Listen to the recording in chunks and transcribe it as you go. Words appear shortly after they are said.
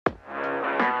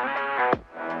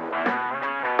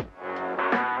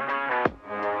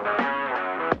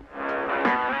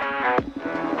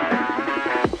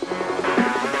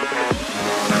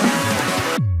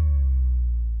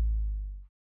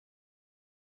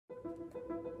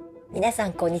皆さ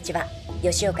んこんにちは、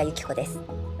吉岡由紀子です。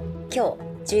今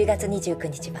日10月29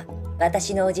日は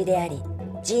私の叔父であり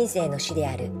人生の師で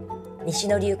ある西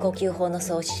野流呼吸法の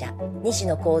創始者西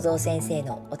野皓三先生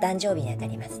のお誕生日にあた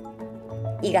ります。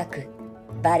医学、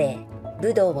バレエ、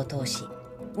武道を通し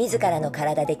自らの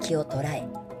体で気を捉え、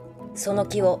その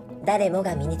気を誰も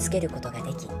が身につけることが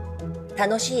でき、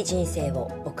楽しい人生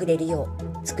を送れるよ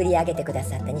う作り上げてくだ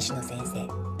さった西野先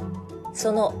生、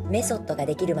そのメソッドが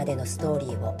できるまでのストーリ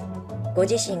ーをご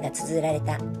自身が綴られ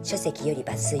た書籍より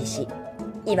抜粋し、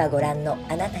今ご覧の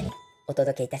あなたにお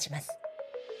届けいたします。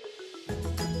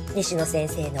西野先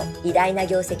生の偉大な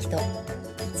業績と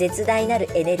絶大なる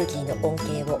エネルギーの恩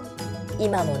恵を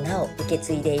今もなお受け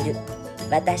継いでいる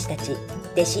私たち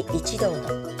弟子一同の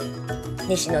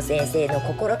西野先生の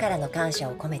心からの感謝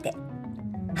を込めて、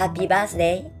ハッピーバース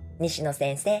デー西野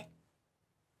先生。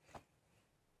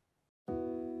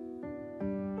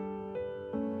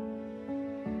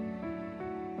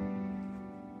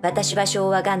私は昭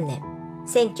和元年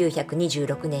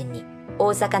1926年に大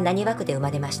阪浪速区で生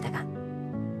まれましたが、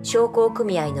商工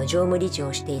組合の常務理事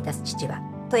をしていた父は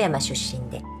富山出身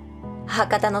で、母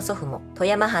方の祖父も富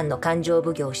山藩の勘定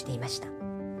奉行をしていました。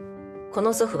こ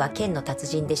の祖父は剣の達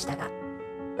人でしたが、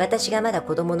私がまだ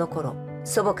子供の頃、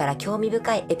祖母から興味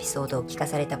深いエピソードを聞か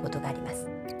されたことがあります。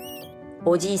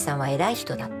おじいさんは偉い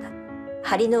人だった。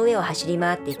梁の上を走り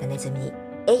回っていたネズミに、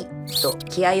えいと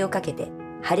気合をかけて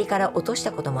梁から落とし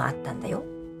たこともあったんだよ。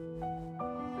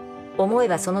思え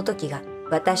ばその時が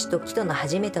私と木との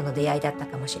初めての出会いだった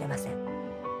かもしれません。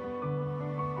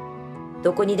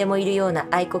どこにでもいるような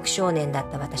愛国少年だ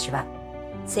った私は、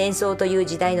戦争という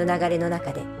時代の流れの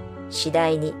中で次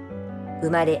第に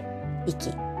生まれ、生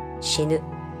き、死ぬ、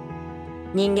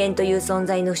人間という存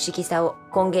在の不思議さを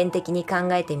根源的に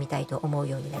考えてみたいと思う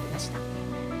ようになりました。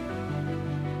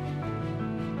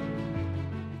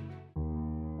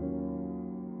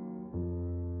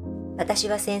私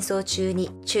は戦争中に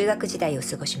中学時代を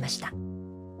過ごしました。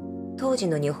当時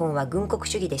の日本は軍国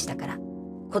主義でしたから、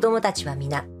子供たちは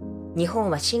皆、日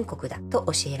本は清国だと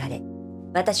教えられ、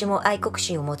私も愛国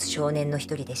心を持つ少年の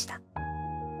一人でした。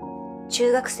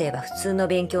中学生は普通の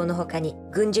勉強の他に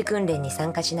軍事訓練に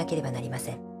参加しなければなりま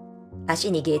せん。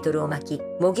足にゲートルを巻き、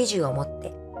模擬銃を持っ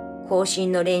て、行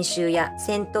進の練習や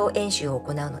戦闘演習を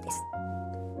行うのです。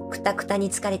くたくたに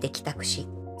疲れて帰宅し、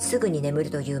すぐに眠る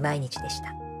という毎日でし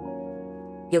た。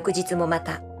翌日もま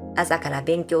た、朝から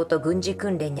勉強と軍事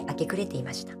訓練に明け暮れてい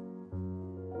ました。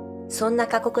そんな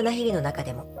過酷な日々の中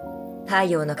でも、太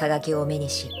陽の輝を目に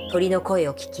し、鳥の声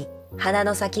を聞き、花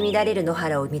の咲き乱れる野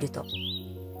原を見ると、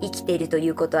生きているとい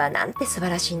うことはなんて素晴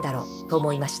らしいんだろうと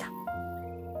思いました。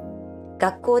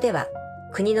学校では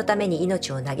国のために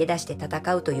命を投げ出して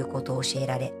戦うということを教え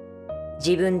られ、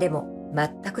自分でも全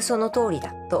くその通り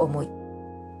だと思い、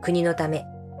国のため、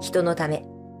人のため、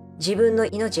自分の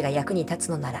命が役に立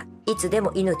つのならいつで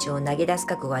も命を投げ出す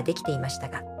覚悟はできていました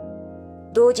が、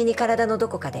同時に体のど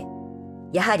こかで、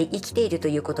やはり生きていると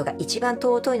いうことが一番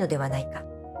尊いのではないか。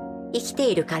生き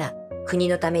ているから国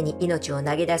のために命を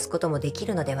投げ出すこともでき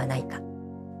るのではないか。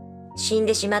死ん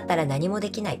でしまったら何も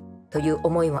できないという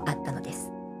思いもあったので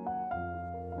す。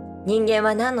人間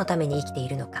は何のために生きてい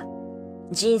るのか、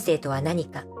人生とは何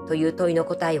かという問いの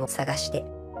答えを探して、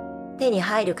手に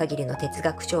入る限りの哲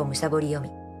学書をむさぼり読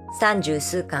み、30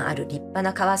数巻ある立派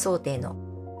な川想定の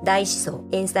大思想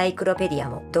エンサイクロペディア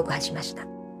も読破しました。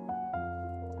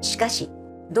しかし、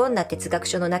どんな哲学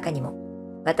書の中にも、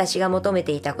私が求め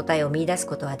ていた答えを見出す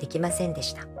ことはできませんで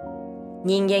した。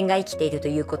人間が生きていると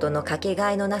いうことのかけ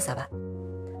がえのなさは、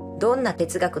どんな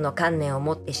哲学の観念を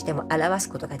もってしても表す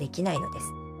ことができないのです。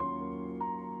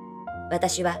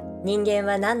私は人間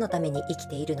は何のために生き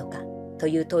ているのかと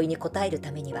いう問いに答える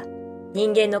ためには、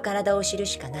人間の体を知る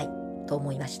しかないと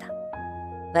思いました。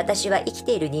私は生き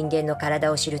ている人間の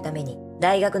体を知るために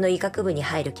大学の医学部に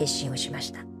入る決心をしま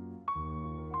した。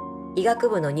医学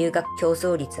部の入学競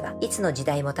争率はいつの時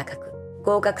代も高く、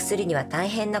合格するには大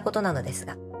変なことなのです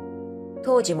が、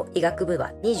当時も医学部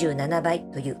は27倍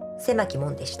という狭き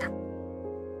門でした。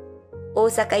大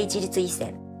阪市立医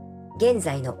専、現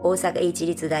在の大阪市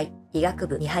立大医学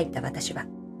部に入った私は、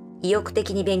意欲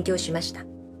的に勉強しました。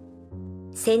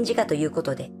戦時下というこ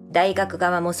とで、大学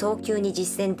側も早急に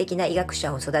実践的な医学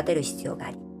者を育てる必要が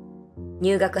あり、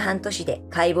入学半年で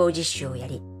解剖実習をや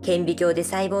り、顕微鏡で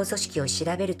細胞組織を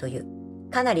調べるという、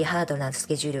かなりハードなス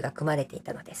ケジュールが組まれてい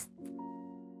たのです。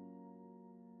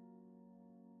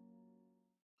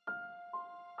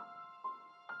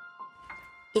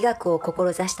医学を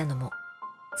志したのも、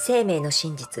生命の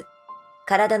真実、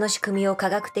体の仕組みを科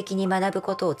学的に学ぶ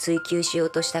ことを追求しよう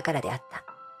としたからであった。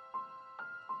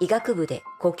医学部で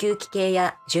呼吸器系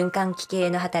や循環器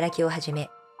系の働きをはじめ、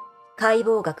解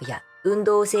剖学や運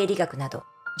動生理学など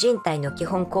人体の基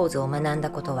本構造を学ん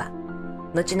だことは、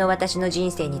後の私の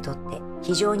人生にとって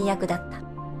非常に役立った。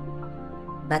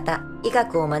また、医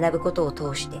学を学ぶことを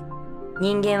通して、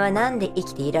人間は何で生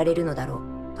きていられるのだろ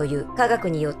うという科学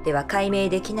によっては解明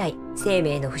できない生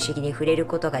命の不思議に触れる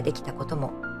ことができたこと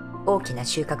も大きな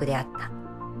収穫であった。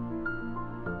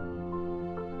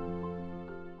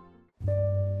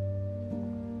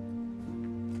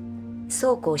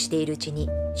そうこうしているうちに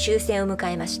終戦を迎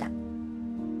えました。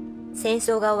戦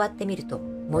争が終わってみると、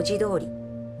文字通り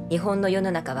日本の世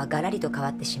の中はガラリと変わ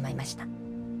ってしまいました。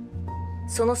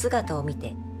その姿を見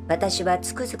て私は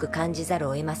つくづく感じざる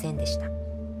を得ませんでした。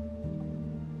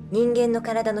人間の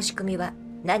体の仕組みは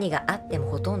何があっても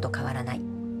ほとんど変わらない。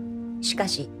しか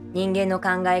し人間の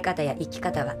考え方や生き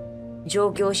方は状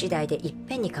況次第でいっ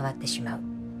ぺんに変わってしまう。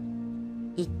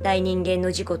一体人間の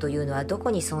自己というのはどこ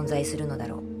に存在するのだ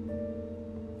ろう。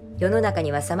世の中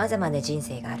には様々な人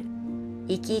生がある。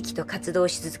生き生きと活動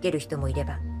し続ける人もいれ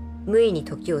ば、無意に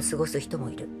時を過ごす人も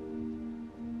いる。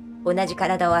同じ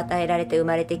体を与えられて生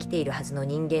まれてきているはずの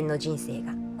人間の人生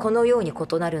が、このように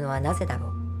異なるのはなぜだろ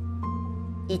う。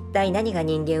一体何が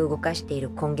人間を動かしている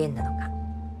根源なのか。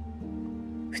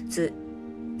普通、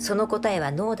その答え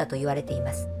は脳だと言われてい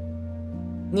ます。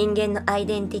人間のアイ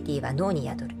デンティティは脳に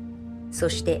宿る。そ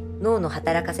して脳の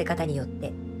働かせ方によっ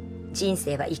て、人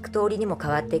生は幾通りにも変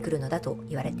わってくるのだと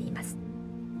言われています。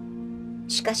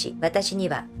しかし私に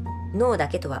は脳だ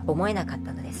けとは思えなかっ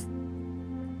たのです。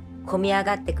込み上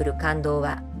がってくる感動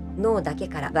は脳だけ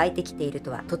から湧いてきている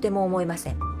とはとても思えま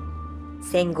せん。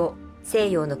戦後、西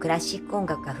洋のクラシック音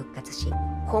楽が復活し、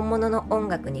本物の音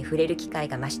楽に触れる機会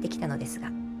が増してきたのですが、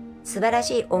素晴ら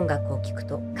しい音楽を聴く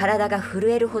と体が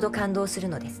震えるほど感動する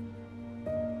のです。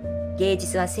芸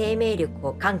術は生命力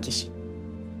を喚起し、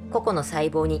個々の細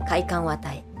胞に快感を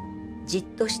与え、じっ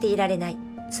としていられない、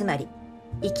つまり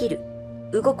生きる、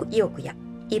動く意欲や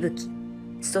息吹、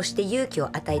そして勇気を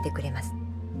与えてくれます。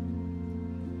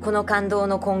この感動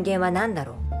の根源は何だ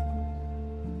ろう。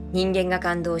人間が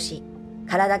感動し、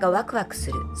体がワクワクす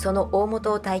るその大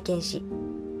元を体験し、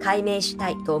解明した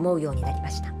いと思うようになりま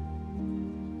した。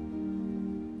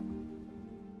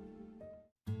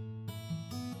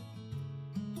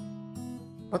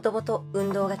もともと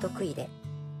運動が得意で、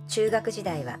中学時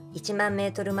代は1万メ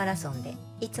ートルマラソンで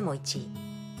いつも1位。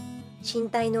身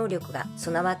体能力が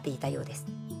備わっていたようです。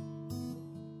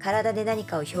体で何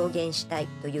かを表現したい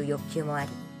という欲求もあり、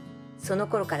その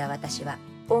頃から私は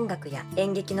音楽や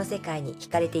演劇の世界に惹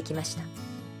かれていきました。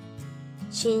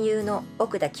親友の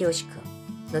奥田清君、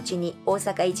後に大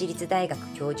阪市立大学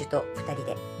教授と2人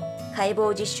で解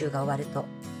剖実習が終わると、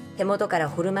手元から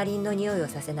ホルマリンの匂いを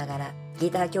させながらギ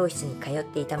ター教室に通っ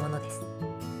ていたものです。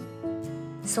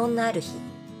そんなある日、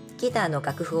ギターの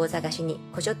楽譜を探しに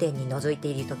古書店に覗いて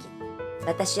いる時、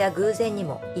私は偶然に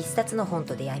も一冊の本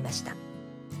と出会いました。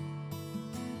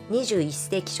21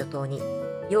世紀初頭に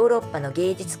ヨーロッパの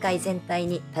芸術界全体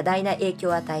に多大な影響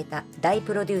を与えた大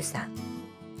プロデューサー、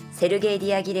セルゲイ・デ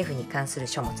ィアギレフに関する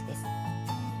書物です。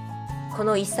こ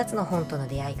の一冊の本との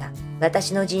出会いが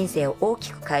私の人生を大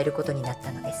きく変えることになっ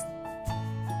たのです。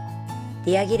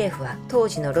ディアギレフは当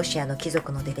時のロシアの貴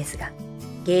族の出ですが、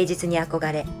芸術に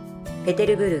憧れ、ペテ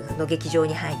ルブルクの劇場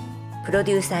に入り、プロ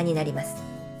デューサーになります。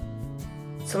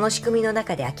その仕組みの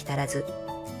中で飽き足らず、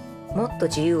もっと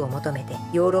自由を求めて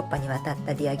ヨーロッパに渡っ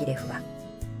たディアギレフは、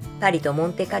パリとモ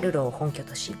ンテカルロを本拠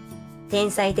とし、天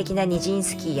才的なニジン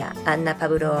スキーやアンナ・パ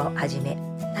ブロワをはじめ、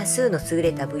多数の優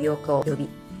れた舞踊家を呼び、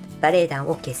バレエ団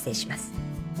を結成します。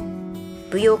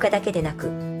舞踊家だけでなく、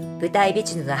舞台美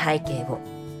術の背景を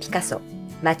ピカソ、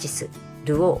マチス、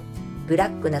ルオー、ブラ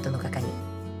ックなどの画家に、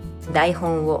台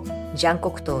本をジャン・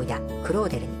コクトーやクロー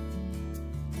デルに、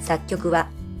作曲は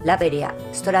ラベルや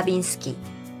ストラビンスキー、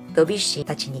ドビュッシー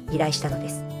たちに依頼したので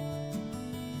す。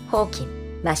ホーキ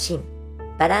ン、マシン、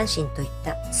バランシンといっ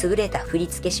た優れた振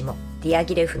付師もディア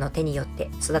ギレフの手によっ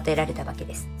て育てられたわけ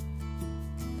です。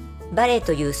バレエ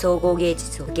という総合芸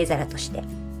術を受け皿として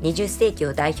20世紀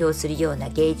を代表するような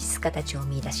芸術家たちを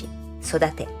見出し、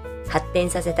育て、発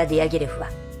展させたディアギレフは、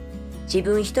自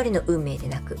分一人の運命で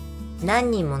なく、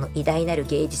何人もの偉大なる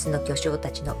芸術の巨匠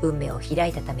たちの運命を開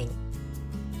いたために、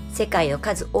世界の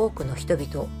数多くの人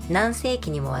々を何世紀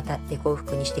にもわたって幸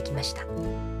福にしてきました。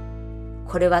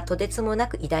これはとてつもな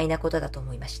く偉大なことだと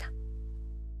思いました。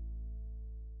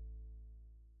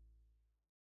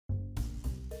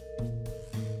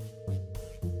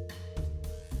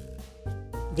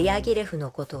ディアギレフ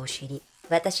のことを知り、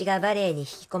私がバレエに引き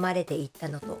込まれていった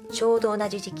のとちょうど同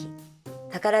じ時期、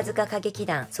宝塚歌劇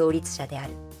団創立者であ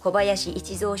る小林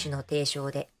一三氏の提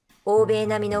唱で、欧米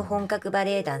並みの本格バ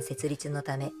レエ団設立の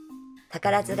ため、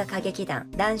宝塚歌劇団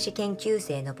男子研究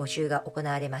生の募集が行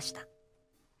われました。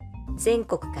全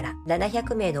国から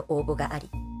700名の応募があり、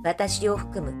私を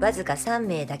含むわずか3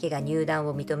名だけが入団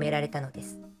を認められたので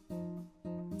す。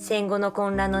戦後の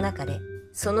混乱の中で、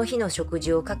その日の食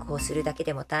事を確保するだけ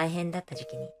でも大変だった時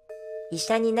期に、医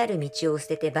者になる道を捨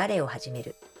ててバレエを始め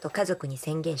ると家族に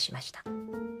宣言しました。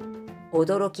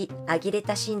驚き呆れ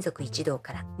た親族一同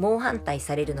から猛反対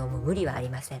されるのも無理はあり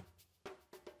ません。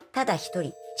ただ一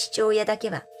人、父親だけ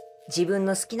は自分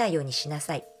の好きなようにしな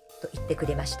さいと言ってく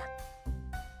れました。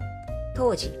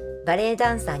当時、バレエ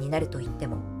ダンサーになると言って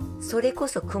も、それこ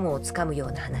そ雲をつかむよ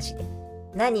うな話で、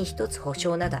何一つ保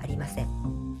証などありません。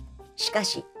しか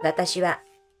し私は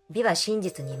美は真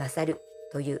実に勝る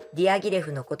というディアギレ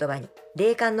フの言葉に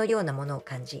霊感のようなものを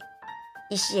感じ、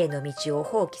医師への道を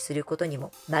放棄することに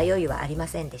も迷いはありま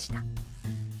せんでした。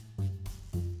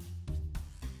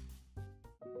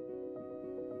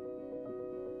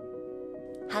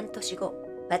半年後、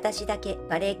私だけ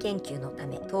バレエ研究のた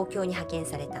め東京に派遣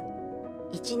された。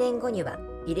1年後には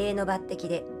異例の抜擢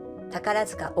で宝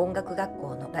塚音楽学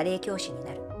校のバレエ教師に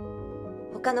なる。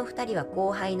他の2人は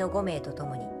後輩の5名とと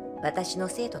もに私の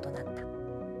生徒となった。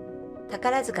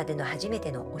宝塚での初め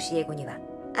ての教え子には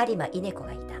有馬稲子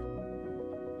がいた。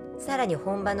さらに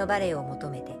本場のバレエを求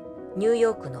めてニュー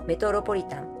ヨークのメトロポリ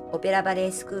タンオペラバレ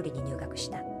エスクールに入学し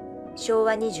た。昭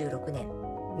和26年、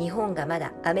日本がま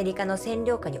だアメリカの占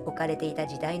領下に置かれていた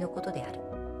時代のことである。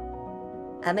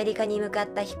アメリカに向かっ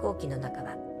た飛行機の中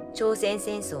は朝鮮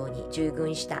戦争に従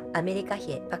軍したアメリカ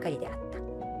兵ばかりであった。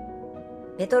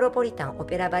メトロポリタンオ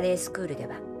ペラバレエスクールで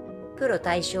はプロ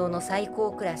対象の最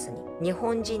高クラスに日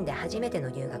本人で初めての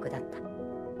入学だった。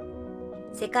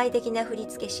世界的な振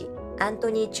付師アント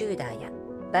ニー・チューダーや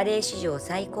バレエ史上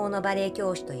最高のバレエ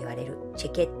教師と言われるチ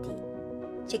ェケッテ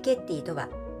ィ。チェケッティとは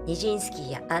ニジンスキ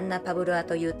ーやアンナ・パブロワ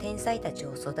という天才たち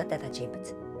を育てた人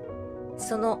物。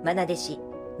その愛弟子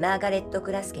マーガレット・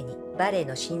クラスケにバレエ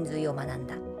の真髄を学ん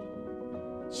だ。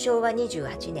昭和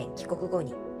28年帰国後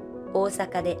に大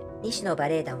阪で西野バ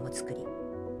レエ団を作り、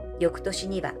翌年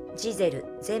にはジゼル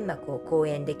全幕を公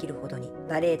演できるほどに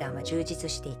バレエ団は充実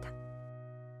していた。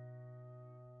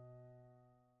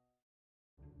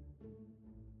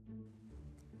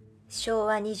昭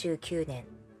和29年、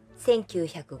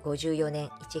1954年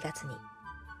1月に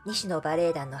西野バレ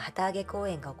エ団の旗揚げ公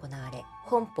演が行われ、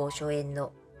本邦初演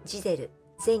のジゼル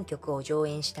全曲を上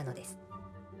演したのです。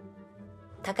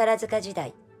宝塚時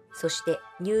代、そして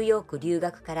ニューヨーク留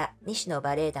学から西野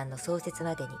バレエ団の創設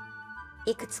までに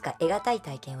いくつか得難い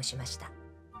体験をしました。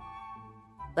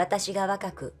私が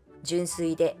若く純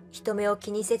粋で人目を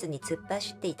気にせずに突っ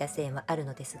走っていたせいもある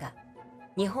のですが、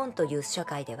日本という社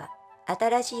会では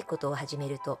新しいことを始め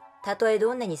ると、たとえ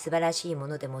どんなに素晴らしいも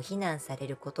のでも非難され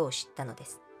ることを知ったので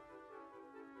す。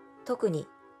特に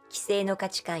既成の価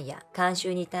値観や慣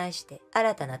習に対して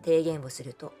新たな提言をす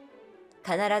ると、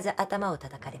必ず頭を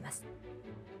叩かれます。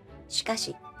しか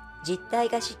し、実態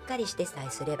がしっかりしてさえ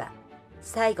すれば、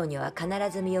最後には必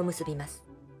ず実を結びます。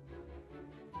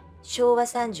昭和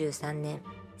33年、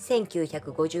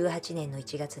1958年の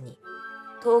1月に、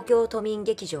東京都民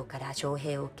劇場から招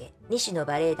聘を受け、西野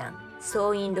バレエ団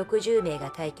総員60名が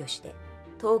大挙して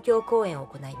東京公演を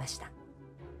行いました。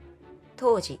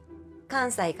当時、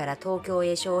関西から東京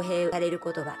へ招聘される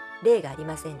ことは例があり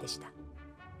ませんでした。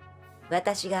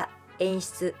私が演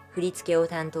出・振り付けを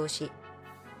担当し、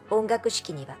音楽指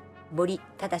揮には森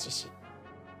忠氏、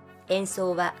演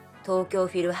奏は東京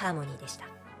フィルハーモニーでした。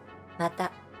ま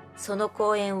た、その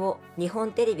公演を日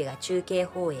本テレビが中継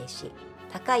放映し、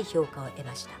高い評価を得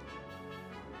ました。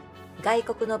外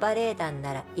国のバレエ団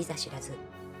ならいざ知らず、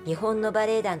日本のバ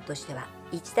レエ団としては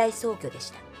一大壮挙でし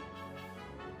た。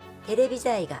テレビ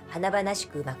財が華々し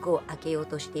く幕を開けよう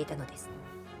としていたのです。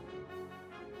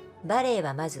バレエ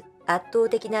はまず圧倒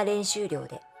的な練習量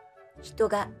で、人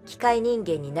が機械人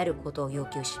間になることを要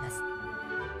求します。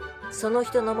その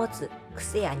人の持つ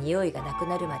癖や匂いがなく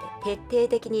なるまで徹底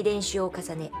的に練習を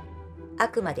重ね、あ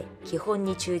くまで基本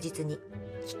に忠実に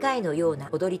機械のような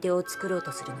踊り手を作ろう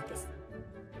とするのです。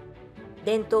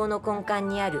伝統の根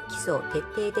幹にある基礎を徹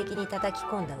底的に叩き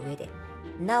込んだ上で、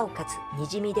なおかつに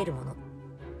じみ出るもの、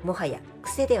もはや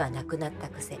癖ではなくなった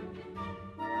癖、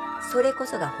それこ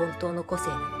そが本当の個性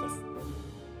なのです。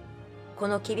こ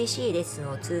の厳しいレッスン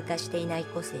を通過していない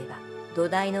個性は、土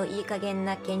台のいい加減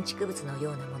な建築物の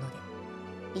ようなもので、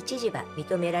一時は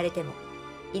認められても、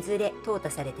いずれ淘汰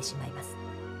されてしまいます。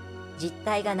実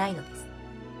体がないのです。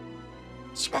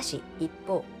しかし一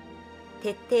方、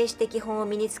徹底して基本を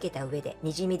身につけた上で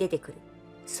にじみ出てくる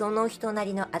その人な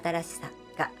りの新しさ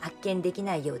が発見でき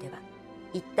ないようでは、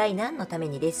一体何のため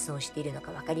にレッスンをしているの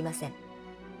か分かりません。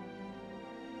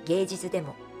芸術で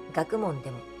も学問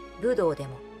でも武道で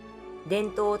も、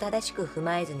伝統を正しく踏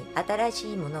まえずに新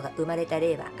しいものが生まれた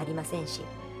例はありませんし、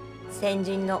先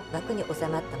人の枠に収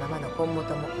まったままの本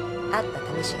元もあっ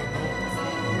た試しがないのです。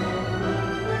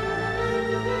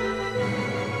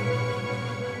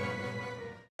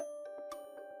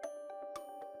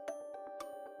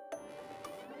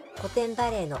古典バ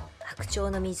レエの白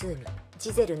鳥の湖、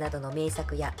ジゼルなどの名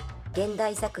作や現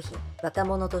代作品、若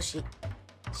者年、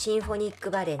シンフォニッ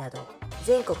クバレエなど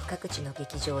全国各地の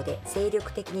劇場で精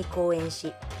力的に公演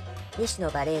し、西野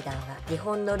バレエ団は日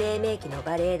本の黎明期の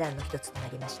バレエ団の一つとな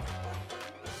りました。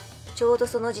ちょうど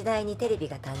その時代にテレビ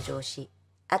が誕生し、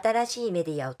新しいメ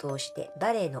ディアを通して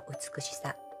バレエの美し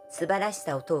さ、素晴らし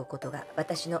さを問うことが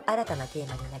私の新たなテー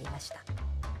マになりました。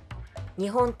日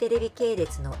本テレビ系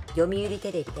列の読売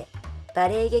テレビでバ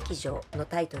レエ劇場の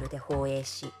タイトルで放映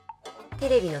し、テ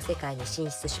レビの世界に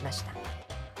進出しました。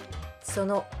そ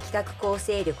の企画構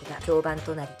成力が評判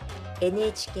となり、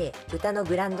 NHK 歌の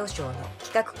グランド賞の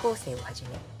企画構成をはじめ、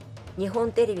日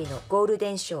本テレビのゴール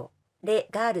デンショー、レ・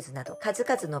ガールズなど数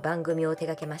々の番組を手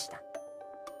掛けました。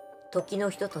時の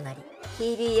人となり、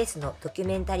 TBS のドキュ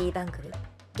メンタリー番組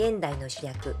「現代の主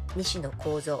役西野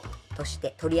皓三」とし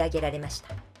て取り上げられまし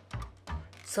た。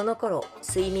その頃、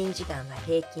睡眠時間は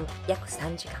平均約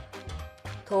3時間。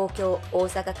東京・大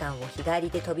阪間を日帰り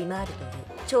で飛び回るという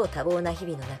超多忙な日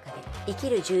々の中で、生き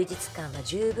る充実感は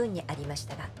十分にありまし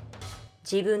たが、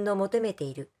自分の求めて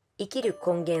いる生きる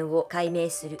根源を解明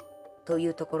するとい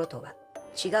うところとは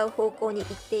違う方向に行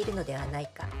っているのではない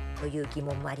かという疑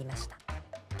問もありました。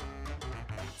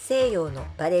西洋の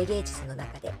バレエ芸術の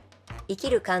中で生き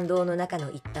る感動の中の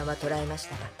一端は捉えまし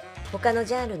たが、他の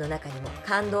ジャンルの中にも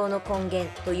感動の根源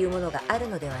というものがある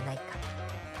のではないか。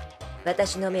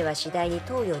私の目は次第に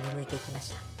東洋に向いていきま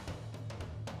した。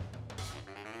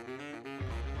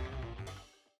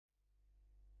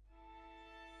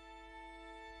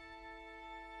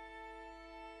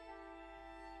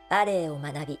バレエを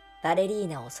学び、バレリー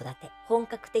ナを育て、本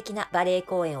格的なバレエ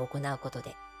公演を行うこと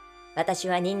で、私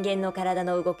は人間の体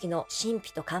の動きの神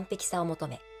秘と完璧さを求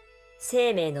め、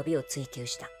生命の美を追求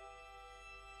した。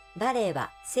バレエ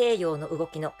は西洋の動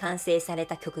きの完成され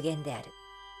た極限である。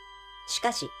し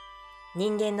かし、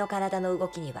人間の体の動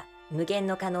きには無限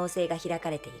の可能性が開か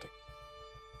れている。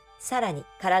さらに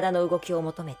体の動きを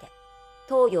求めて、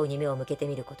東洋に目を向けて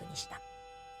みることにした。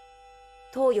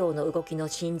東洋の動きの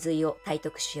真髄を体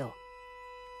得しよう。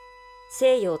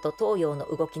西洋と東洋の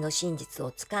動きの真実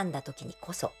をつかんだ時に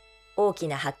こそ、大き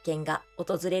な発見が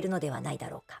訪れるのではないだ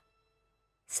ろうか。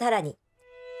さらに、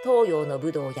東洋の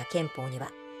武道や拳法に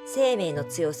は、生命の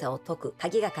強さを解く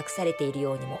鍵が隠されている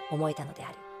ようにも思えたので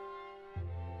ある。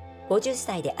50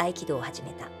歳で合気道を始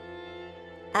めた。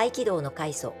合気道の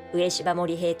開祖、上柴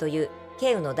森平という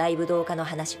慶宇の大武道家の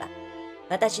話は、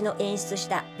私の演出し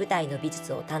た舞台の美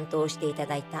術を担当していた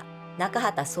だいた中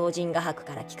畑宗人画伯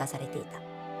から聞かされてい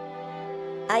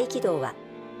た。合気道は、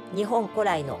日本古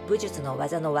来の武術の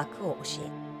技の枠を教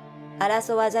え、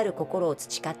争わざる心を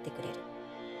培ってくれる。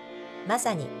ま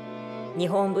さに、日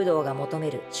本武道が求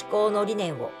める思考の理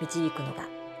念を導くのが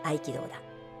合気道だ。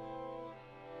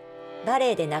バ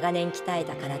レエで長年鍛え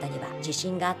た体には自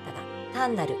信があったが、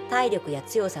単なる体力や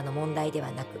強さの問題で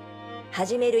はなく、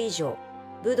始める以上、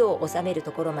武道を収める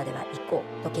ところまでは行こ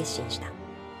うと決心した。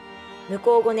向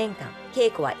こう5年間、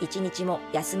稽古は1日も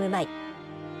休むまい。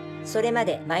それま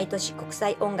で毎年国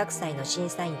際音楽祭の審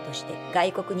査員として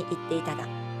外国に行っていたが、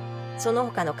その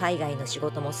他の海外の仕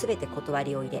事もすべて断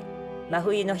りを入れ、真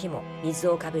冬の日も水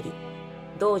をかぶり、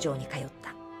道場に通っ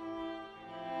た。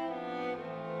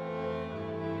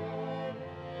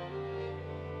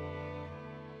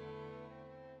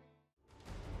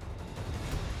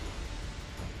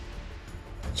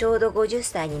ちょうど50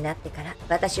歳になってから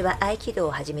私は合気道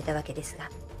を始めたわけですが、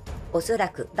おそら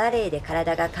くバレエで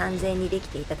体が完全にでき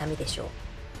ていたためでしょう。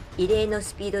異例の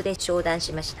スピードで昇段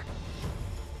しました。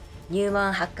入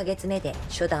門8ヶ月目で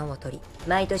初段を取り、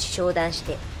毎年昇段し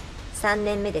て、3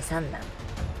年目で3段、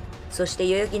そして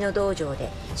代々木の道場で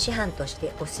師範とし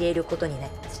て教えることにな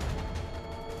りました。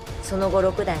その後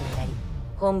6段になり、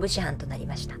本部師範となり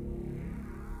ました。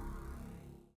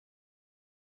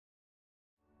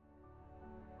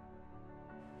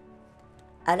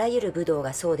あらゆる武道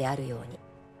がそうであるように、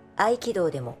合気道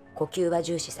でも呼吸は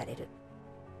重視される。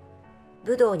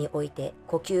武道において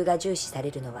呼吸が重視さ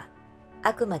れるのは、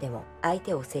あくまでも相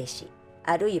手を制し、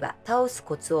あるいは倒す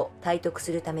コツを体得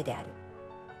するためである。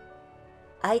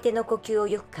相手の呼吸を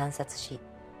よく観察し、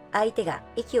相手が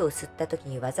息を吸った時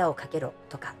に技をかけろ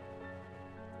とか、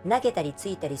投げたりつ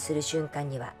いたりする瞬間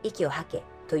には息を吐け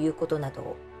ということなど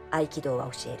を合気道は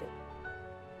教える。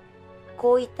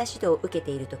こういった指導を受け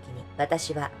ている時に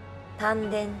私は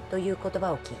丹田という言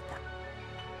葉を聞い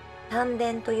た。丹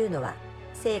田というのは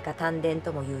聖火丹田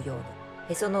ともいうように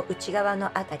へその内側の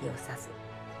あたりを指す。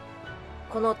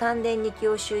この丹田に気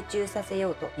を集中させ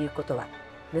ようということは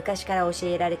昔から教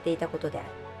えられていたことである。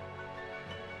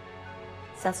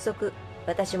早速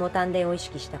私も丹田を意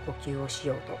識した呼吸をし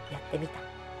ようとやってみた。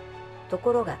と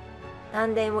ころが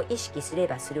丹田を意識すれ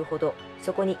ばするほど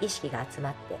そこに意識が集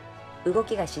まって動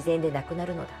きが自然でなくな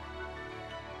るのだ。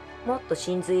もっと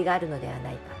真髄があるのでは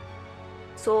ないか。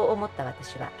そう思った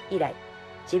私は以来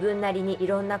自分なりにい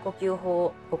ろんな呼吸法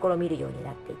を試みるように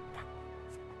なっていった。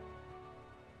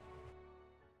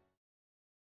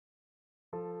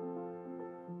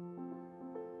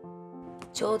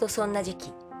ちょうどそんな時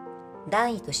期、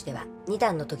段位としては2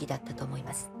段の時だったと思い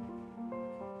ます。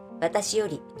私よ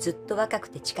りずっと若く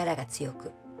て力が強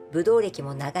く、武道歴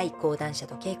も長い講談社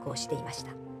と稽古をしていまし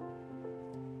た。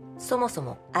そもそ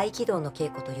も合気道の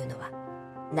稽古というのは、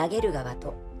投げる側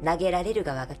と投げられる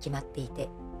側が決まっていて、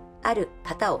ある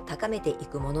型を高めてい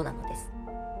くものなのです。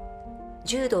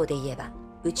柔道で言えば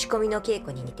打ち込みの稽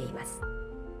古に似ています。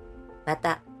ま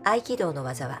た合気道の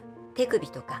技は手首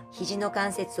とか肘の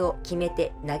関節を決め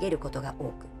て投げることが多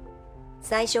く、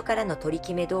最初からの取り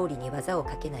決め通りに技を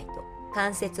かけないと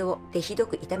関節を手ひど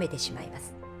く痛めてしまいま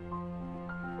す。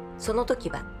その時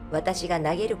は私が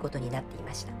投げることになってい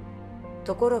ました。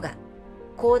ところが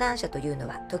講談社というの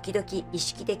は時々意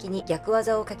識的に逆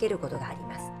技をかけることがあり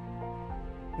ます。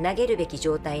投げるべき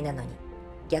状態なのに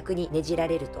逆にねじら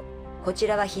れると、こち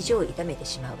らは肘を痛めて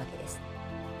しまうわけです。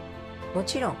も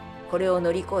ちろんこれを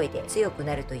乗り越えて強く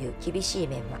なるという厳しい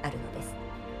面もあるのです。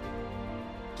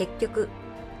結局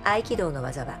合気道の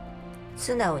技は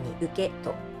素直に受け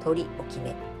と取りを決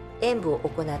め、演武を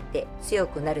行って強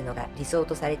くなるのが理想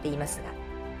とされていますが、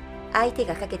相手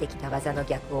がかけてきた技の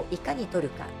逆をいかに取る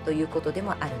かということで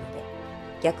もあるので、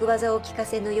逆技を効か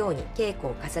せぬように稽古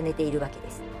を重ねているわけ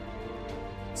です。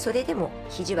それでも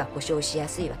肘は故障しや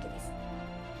すいわけです。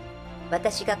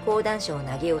私が講談社を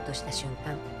投げようとした瞬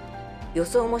間、予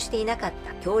想もしていなかっ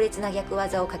た強烈な逆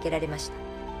技をかけられました。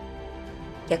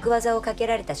逆技をかけ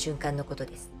られた瞬間のこと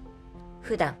です。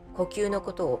普段呼吸の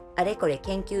ことをあれこれ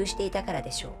研究していたから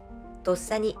でしょう。とっ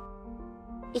さに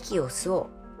息を吸おう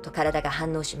と体が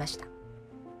反応しました。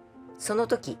その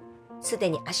時、すで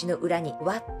に足の裏に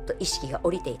わっと意識が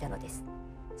降りていたのです。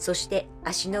そして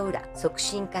足の裏、側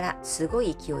心からすご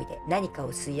い勢いで何か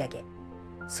を吸い上げ、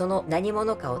その何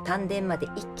者かを丹田まで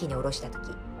一気に下ろした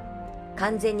時、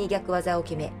完全に逆技を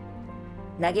決め、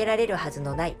投げられるはず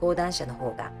のない講談社の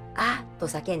方があーと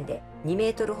叫んで2メ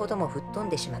ートルほども吹っ飛ん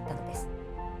でしまったのです。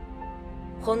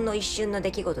ほんの一瞬の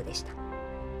出来事でした。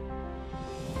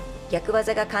逆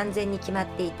技が完全に決まっ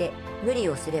ていて、無理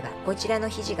をすればこちらの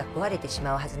肘が壊れてし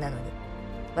まうはずなのに、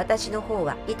私の方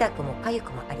は痛くも痒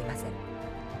くもありません。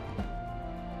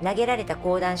投げられた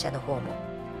講談社の方も、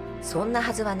そんな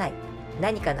はずはない、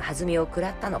何かの弾みを食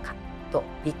らったのかと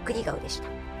びっくり顔でした。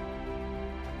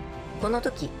この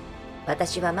時、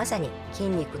私はまさに筋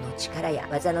肉の力や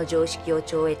技の常識を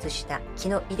超越した気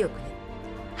の威力に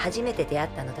初めて出会っ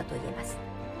たのだと言えます。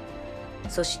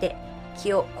そして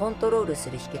気をコントロールす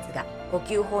る秘訣が呼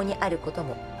吸法にあること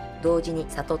も同時に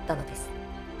悟ったのです。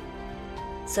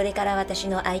それから私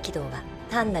の合気道は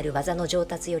単なる技の上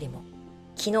達よりも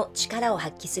気の力を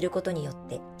発揮することによっ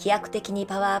て飛躍的に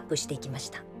パワーアップしていきまし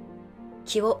た。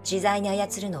気を自在に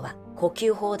操るのは呼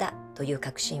吸法だという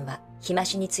確信は日増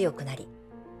しに強くなり、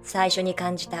最初に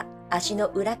感じた足の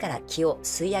裏から気を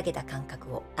吸い上げた感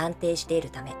覚を安定している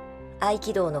ため、合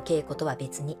気道の稽古とは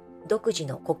別に独自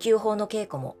の呼吸法の稽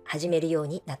古も始めるよう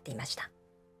になっていました。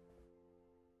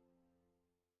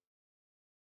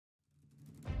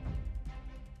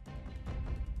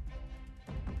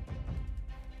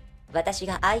私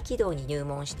が合気道に入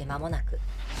門して間もなく、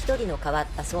一人の変わっ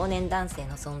た少年男性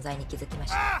の存在に気づきま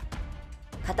した。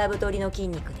肩太りの筋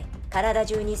肉で体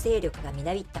中に精力がみ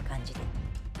なぎった感じで、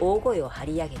大声を張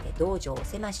り上げて道場を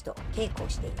狭しと稽古を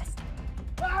しています。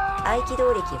合気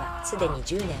道歴はすでに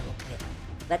10年を超え、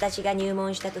私が入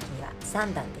門した時には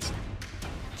3段でした。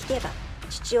聞けば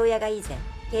父親が以前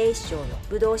警視庁の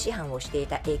武道師範をしてい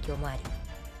た影響もあり、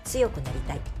強くなり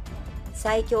たい、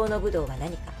最強の武道は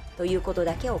何かということ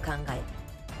だけを考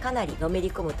え、かなりのめり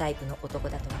込むタイプの男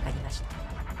だと分かりまし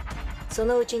た。そ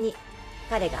のうちに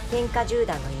彼が天下十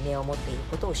段の異名を持っている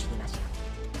ことを知りました。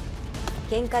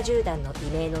天下十段の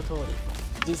異名の通り、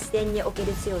実践におけ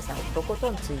る強さをとこ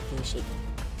とん追求し、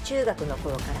中学の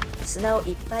頃から砂を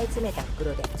いっぱい詰めた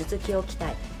袋で頭突きを鍛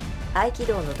え、合気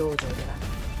道の道場では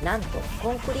なんと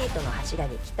コンクリートの柱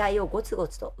に額をゴツゴ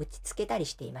ツと打ちつけたり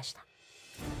していました。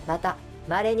また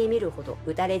稀に見るほど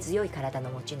打たれ強い体の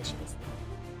持ち主です。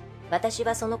私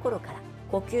はその頃から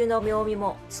呼吸の妙味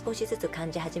も少しずつ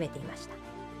感じ始めていました。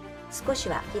少し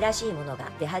は気らしいもの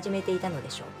が出始めていたの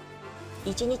でしょう。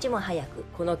一日も早く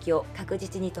この気を確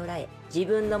実に捉え、自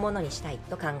分のものにしたい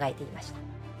と考えていまし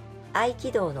た。合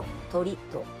気道の取り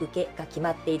と受けが決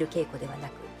まっている稽古ではな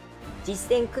く、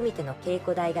実践組手の稽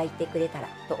古台がいてくれたら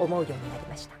と思うようになり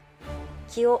ました。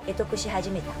気を得得し始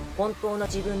めた本当の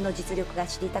自分の実力が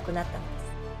知りたくなったので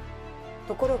す。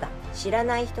ところが知ら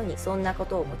ない人にそんなこ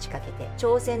とを持ちかけて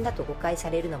挑戦だと誤解さ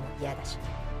れるのも嫌だし、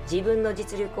自分の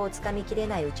実力をつかみきれ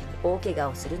ないうちに大怪我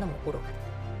をするのも愚かだ。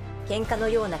喧嘩の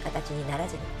ような形になら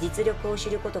ずに実力を知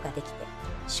ることができて、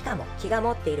しかも気が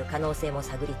持っている可能性も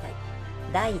探りたい。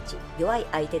第一、弱い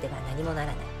相手では何もなら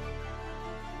ない。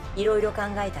いろいろ考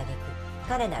えた挙句、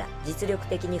彼なら実力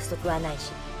的に不足はない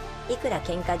し、いくら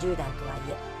喧嘩10段とはい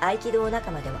え合気道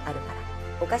仲間でもあるから、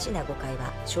おかしな誤解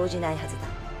は生じないはずだ。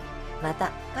ま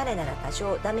た彼なら多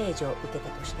少ダメージを受けた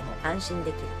としても安心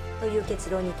できるという結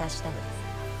論に達したのです。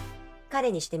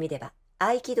彼にしてみれば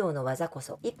合気道の技こ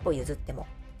そ一歩譲っても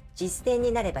実践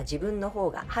になれば自分の方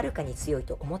がはるかに強い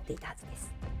と思っていたはずで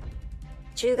す。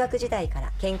中学時代か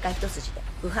ら喧嘩一筋で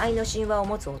腐敗の神話を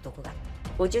持つ男が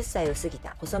50歳を過ぎ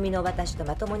た細身の私と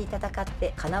まともに戦っ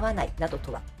てかなわないなど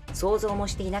とは想像も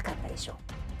していなかったでしょう。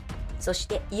そし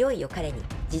ていよいよ彼に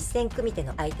実践組手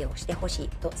の相手をしてほしい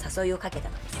と誘いをかけた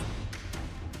のです。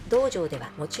道場では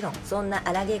もちろんそんな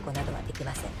荒稽古などはでき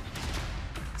ません。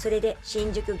それで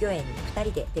新宿御苑に2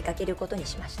人で出かけることに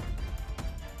しました。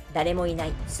誰もいな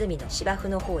い隅の芝生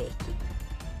の方へ行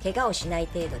き、怪我をしない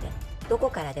程度でどこ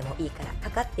からでもいいからか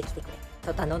かってきてくれ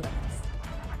と頼んだのです。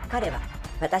彼は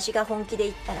私が本気で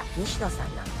言ったら西野さ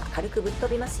んなんか軽くぶっ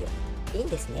飛びますよ。いいん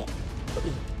ですねと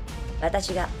言い、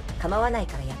私が構わない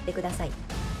からやってください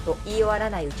と言い終わら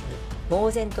ないうちに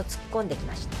猛然と突っ込んでき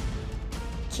ました。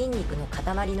筋肉の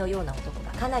塊のような男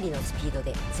がかなりのスピード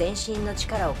で全身の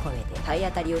力を込めて体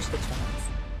当たりをしてきたので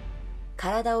す。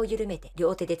体を緩めて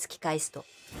両手で突き返すと、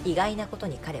意外なこと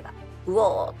に彼はう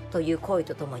おーという声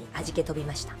とともに弾け飛び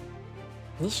ました。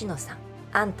西野さん、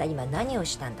あんた今何を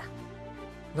したんだ。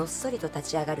のっそりと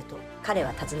立ち上がると彼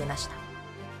は尋ねました。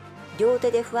両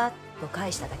手でふわっと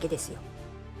返しただけですよ。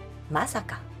まさ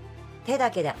か手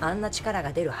だけであんな力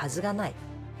が出るはずがない。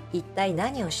一体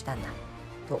何をしたんだ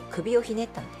と首をひねっ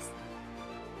たのです。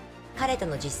彼と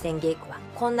の実践稽古は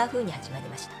こんな風に始まり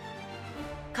ました。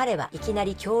彼はいきな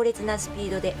り強烈なスピ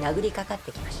ードで殴りかかっ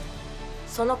てきました。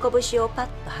その拳をパッ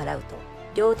と払うと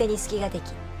両手に隙がで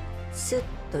き、スッ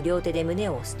と両手で胸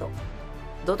を押すと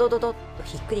ドドドドッと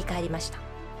ひっくり返りました。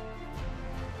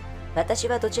私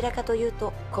はどちらかという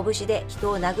と拳で人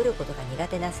を殴ることが苦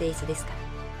手な性質ですか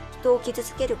ら、人を傷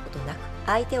つけることなく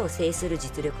相手を制する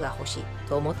実力が欲しい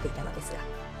と思っていたのですが、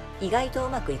意外とう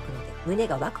まくいくので胸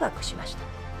がワクワクしました。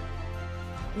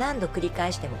何度繰り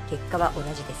返しても結果は同じ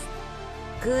です。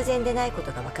偶然でないこ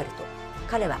とがわかると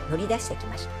彼は乗り出してき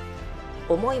まし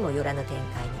た。思いもよらぬ展開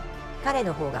に彼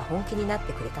の方が本気になっ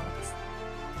てくれたのです。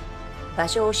場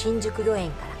所を新宿御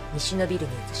苑から西のビル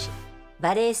に移し、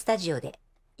バレエスタジオで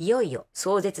いよいよ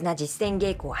壮絶な実践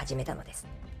稽古を始めたのです。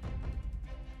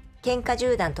喧嘩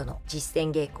10段との実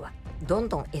践稽古はどん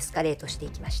どんエスカレートしてい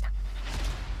きました。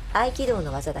合気道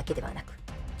の技だけではなく、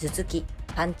頭突き、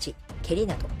パンチ、蹴り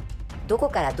など、どこ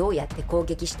からどうやって攻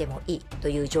撃してもいいと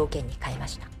いう条件に変えま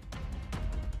した。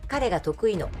彼が得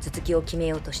意の頭突きを決め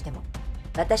ようとしても、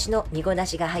私の身ごな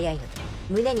しが早いので、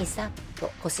胸にさっと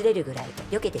擦れるぐらい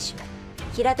で避けてしまい、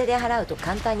平手で払うと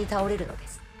簡単に倒れるので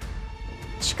す。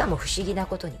しかも不思議な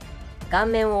ことに、顔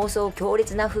面を襲う強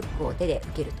烈なフックを手で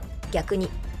受けると、逆に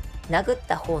殴っ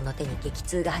た方の手に激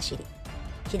痛が走り、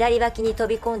左脇に飛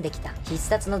び込んできた必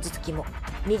殺の頭突きも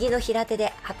右の平手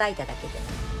で叩いただけで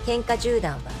喧嘩10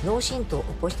段は脳震盪を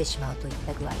起こしてしまうといっ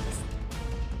た具合です。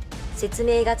説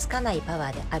明がつかないパワ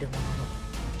ーであるもの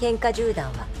の、喧嘩10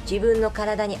段は自分の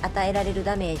体に与えられる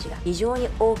ダメージが非常に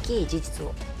大きい事実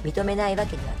を認めないわ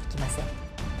けにはできません。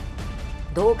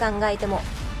どう考えても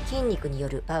筋肉によ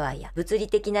るパワーや物理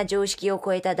的な常識を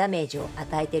超えたダメージを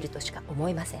与えているとしか思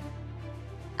えません。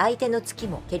相手の突き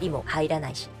も蹴りも入らな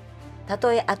いし、た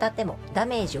とえ当たってもダ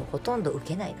メージをほとんど受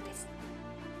けないのです。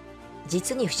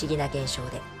実に不思議な現象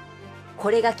で、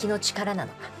これが気の力な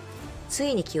のか、つ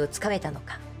いに気をつかめたの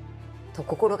かと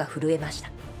心が震えました。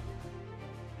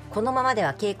このままで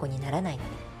は稽古にならないので、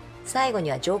最後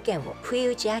には条件を不意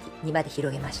打ちありにまで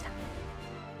広げました。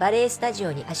バレエスタジ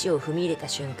オに足を踏み入れた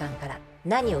瞬間から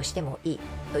何をしてもいい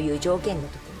という条件の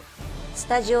時に、ス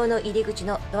タジオの入り口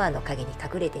のドアの陰に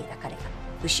隠れていた彼が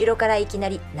後ろからいきな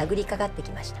り殴りかかって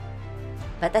きました。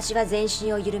私は全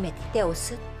身を緩めて手を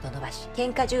スッと伸ばし、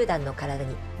喧嘩銃弾の体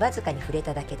にわずかに触れ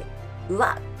ただけで、う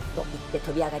わっと言って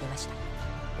飛び上がりました。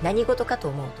何事かと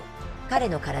思うと、彼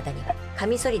の体にはカ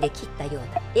ミソリで切ったよう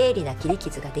な鋭利な切り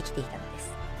傷ができていたので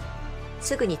す。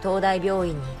すぐに東大病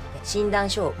院に行って診断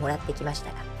書をもらってきまし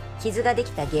たが、傷がで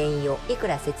きた原因をいく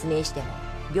ら説明しても、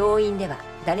病院では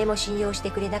誰も信用して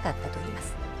くれなかったといいま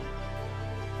す。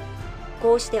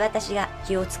こうして私が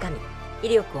気をつかみ、威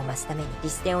力を増すために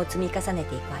実践を積み重ね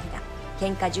ていく間、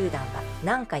喧嘩銃弾は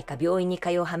何回か病院に通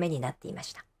う羽目になっていま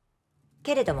した。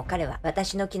けれども彼は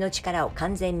私の気の力を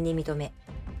完全に認め、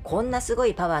こんなすご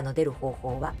いパワーの出る方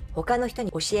法は他の人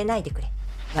に教えないでくれ。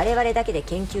我々だけで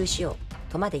研究しよ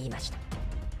うとまで言いました。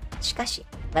しかし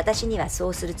私にはそ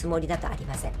うするつもりだとあり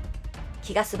ません。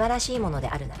気が素晴らしいもので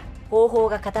あるなら、方法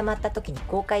が固まった時に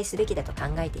公開すべきだと考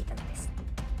えていたのです。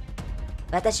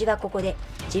私はここで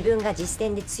自分が実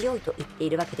践で強いと言ってい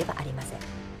るわけではありません。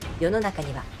世の中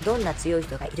にはどんな強い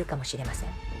人がいるかもしれません。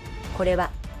これ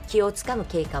は気をつかむ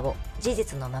経過を事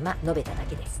実のまま述べただ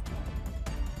けです。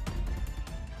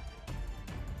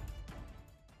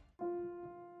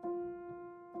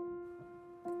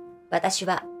私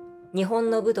は日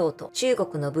本の武道と中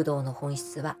国の武道の本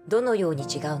質はどのように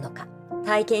違うのか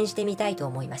体験してみたいと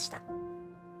思いました。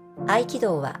合気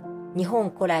道は日本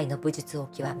古来の武術を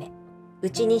極め、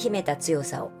内に秘めた強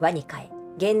さを輪に変え、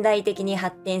現代的に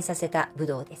発展させた武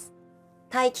道です。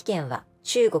太極拳は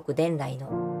中国伝来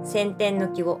の先天の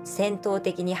気を戦闘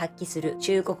的に発揮する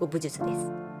中国武術で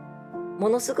す。も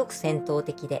のすごく戦闘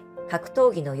的で格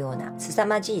闘技のような凄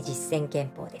まじい実戦拳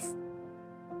法です。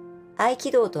合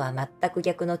気道とは全く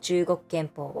逆の中国拳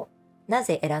法をな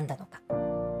ぜ選んだのか。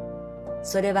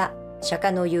それは釈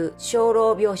迦の言う生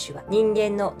老病死は人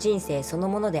間の人生その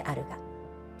ものであるが、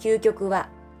究極は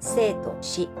生と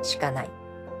死しかない。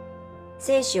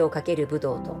生死をかける武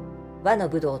道と和の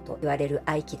武道と言われる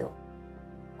合気道。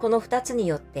この二つに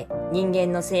よって人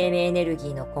間の生命エネルギ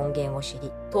ーの根源を知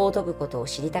り、尊ぶことを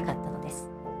知りたかったのです。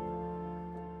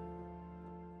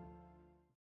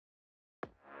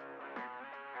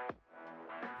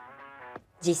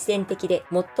実践的で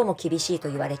最も厳しいと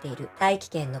言われている太極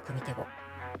拳の組手を、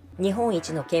日本一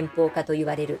の拳法家と言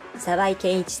われる沢井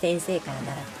健一先生から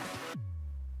習った。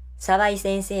沢井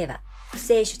先生は不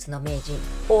正術の名人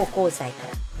王光斎か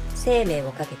ら生命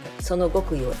をかけてその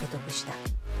極意を得得した。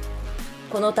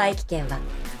この太極拳は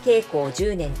稽古を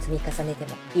10年積み重ねて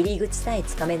も入り口さえ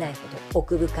つかめないほど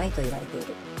奥深いと言われてい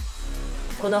る。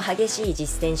この激しい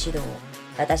実践指導を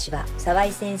私は沢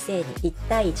井先生に1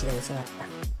対1で教わっ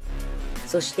た。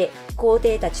そして皇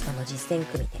帝たちとの実践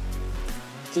組手。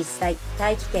実際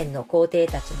太極拳の皇帝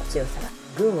たちの強さは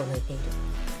群を抜いている。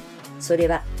それ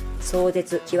は壮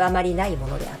絶極まりないも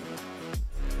のである。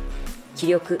気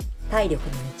力、体力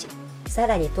に満ち、さ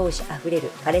らに闘志あふれる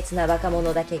苛烈な若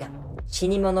者だけが死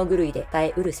に物狂いで耐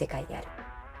えうる世界である。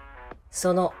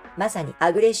そのまさに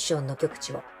アグレッションの極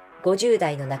致を50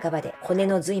代の半ばで骨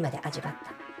の髄まで味わっ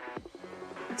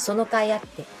た。その甲斐あっ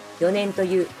て4年と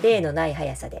いう例のない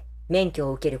速さで免許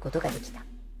を受けることができた。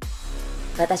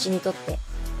私にとって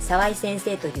沢井先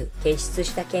生という傑出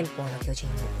した拳法の巨人を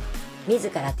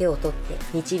自ら手を取って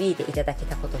導いていただけ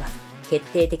たことは決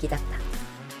定的だった。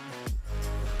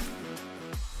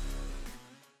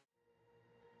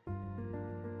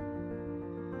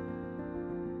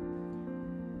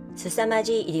凄ま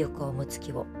じい威力を持つ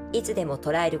気をいつでも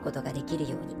捉えることができるよ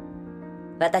うに、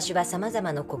私は様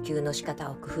々な呼吸の仕方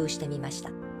を工夫してみまし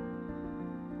た。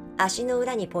足の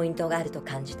裏にポイントがあると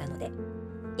感じたので、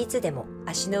いつでも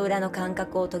足の裏の感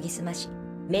覚を研ぎ澄まし、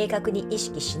明確に意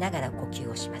識しながら呼吸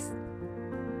をします。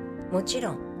もち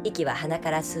ろん息は鼻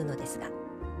から吸うのですが、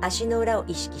足の裏を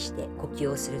意識して呼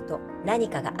吸をすると何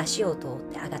かが足を通っ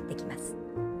て上がってきます。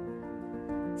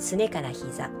すねから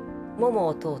膝、もも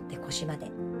を通って腰ま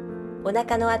で、お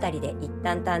腹のあたりで一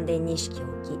旦丹田に意識を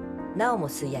置き、なおも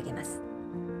吸い上げます。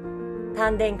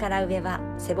丹田から上は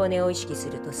背骨を意識す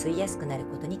ると吸いやすくなる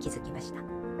ことに気づきました。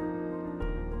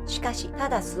しかし、た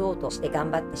だ吸おうとして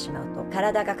頑張ってしまうと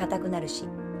体が硬くなるし、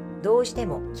どうして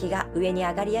も気が上に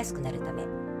上がりやすくなるため、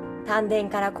丹田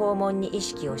から肛門に意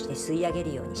識をして吸い上げ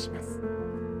るようにします。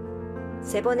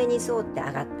背骨に沿って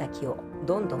上がった気を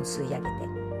どんどん吸い上げて、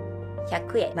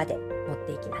100へまで持っ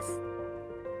ていきます。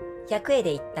100へ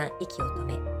で一旦息を止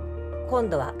め、今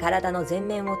度は体の前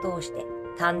面を通して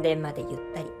丹田までゆっ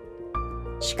たり、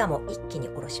しかも一気に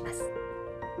下ろします。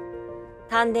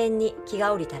丹田に気が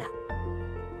下りたら、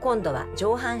今度は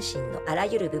上半身のあら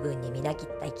ゆる部分にみなぎっ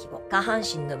た息を下半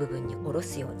身の部分に下ろ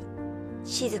すように、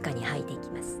静かに吐いてい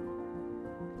きます。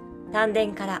丹田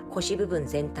から腰部分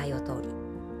全体を通り、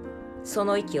そ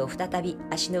の息を再び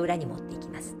足の裏に持っていき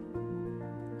ます。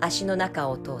足の中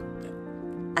を通って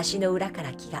足の裏か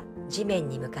ら気が地面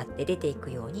に向かって出てい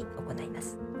くように行いま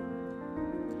す。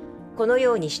この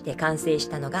ようにして完成し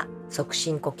たのが促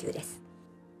進呼吸です。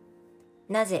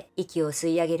なぜ息を吸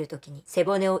い上げるときに背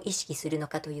骨を意識するの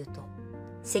かというと、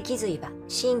脊髄は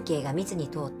神経が密に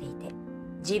通っていて、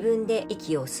自分で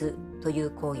息を吸うとい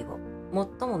う行為を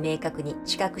最も明確に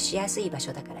知覚しやすい場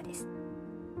所だからです。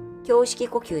胸式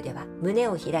呼吸では胸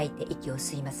を開いて息を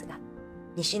吸いますが、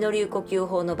西野流呼吸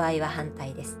法の場合は反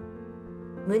対です。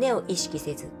胸を意識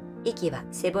せず、息は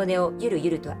背骨をゆる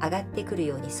ゆると上がってくる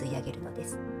ように吸い上げるので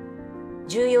す。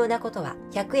重要なことは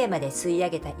100へまで吸い上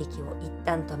げた息を一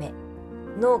旦止め、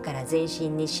脳から全身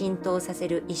に浸透させ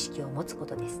る意識を持つこ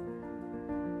とです。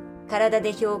体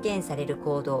で表現される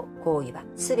行動・行為は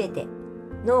すべて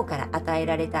脳から与え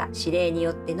られた指令に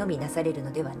よってのみなされる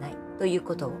のではないという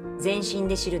ことを全身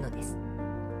で知るのです。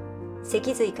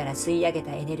脊髄から吸い上げ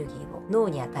たエネルギーを脳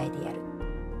に与えてやる。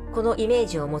このイメー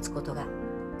ジを持つことが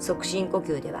促進呼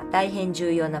吸では大変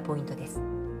重要なポイントです。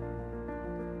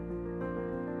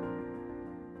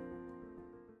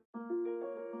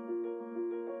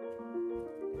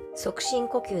促進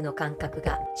呼吸の感覚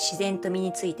が自然と身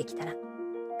についてきたら、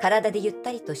体でゆっ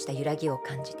たりとした揺らぎを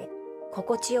感じて、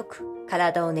心地よく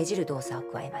体をねじる動作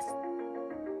を加えます。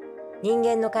人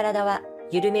間の体は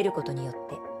緩めることによっ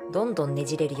てどんどんね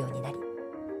じれるようになり、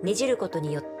ねじること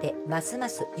によってますま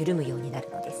す緩むようになる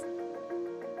のです。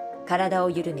体を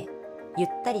緩め、ゆっ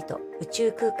たりと宇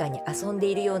宙空間に遊んで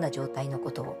いるような状態の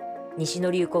ことを西野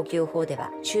流呼吸法で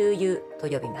は中遊と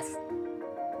呼びます。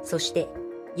そして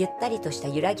ゆったりとした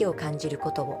揺らぎを感じる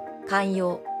ことを寛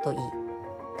容と言い、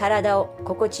体を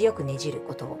心地よくねじる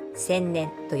ことを潜念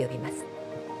と呼びます。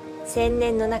潜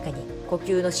念の中に呼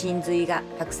吸の真髄が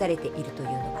隠されているという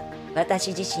のは私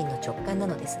自身の直感な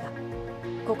のですが、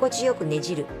心地よくね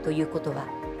じるということは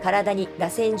体に螺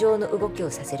旋状の動き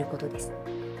をさせることです。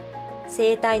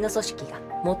生体の組織が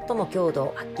最も強度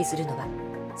を発揮するのは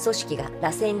組織が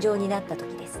螺旋状になった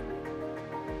時です。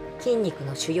筋肉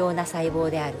の主要な細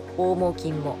胞である横毛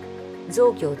筋も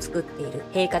臓器を作っている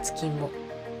平滑筋も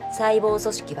細胞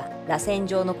組織は螺旋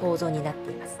状の構造になっ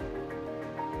ています。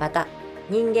また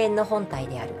人間の本体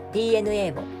である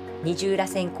DNA も二重螺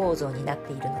旋構造になっ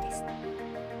ているのです。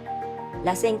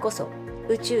螺旋こそ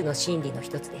宇宙の真理の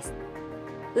一つです。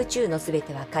宇宙のすべ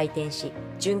ては回転し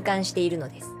循環しているの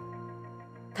です。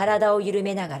体を緩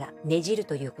めながらねじる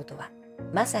ということは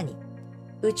まさに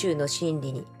宇宙の真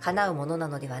理にかなうものな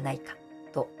のではないか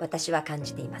と私は感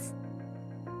じています。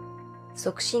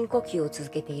促進呼吸を続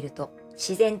けていると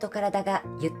自然と体が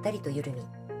ゆったりと緩み、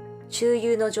中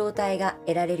遊の状態が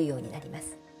得られるようになりま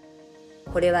す。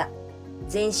これは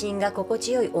全身が心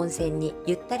地よい温泉に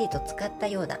ゆったりと浸かった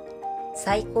ような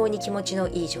最高に気持ちの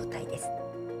いい状態です。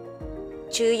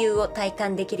中遊を体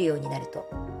感できるようになると、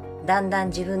だんだん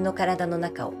自分の体の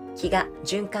中を気が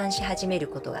循環し始める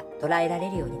ことが捉えられ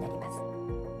るようになります。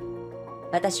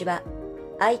私は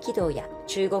合気道や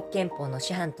中国拳法の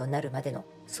師範となるまでの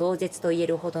壮絶といえ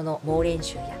るほどの猛練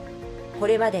習や、こ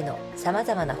れまでのさま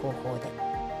ざまな方法で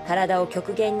体を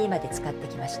極限にまで使って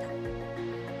きました。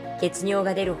血尿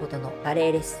が出るほどのバレ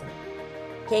エレッス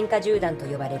ン、喧嘩銃弾と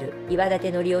呼ばれる岩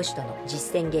立則義との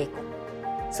実践稽古、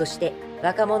そして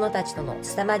若者たちとの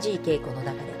凄まじい稽古の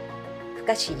中で不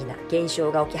可思議な現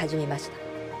象が起き始めました。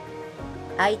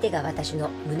相手が私の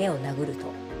胸を殴ると、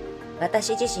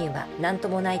私自身は何と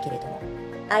もないけれども、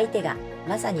相手が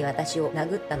まさに私を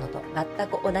殴ったのと全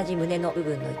く同じ胸の部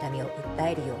分の痛みを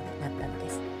訴えるようになったので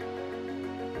す。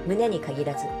胸に限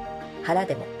らず、腹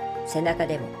でも背中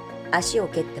でも足を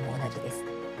蹴っても同じです。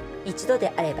一度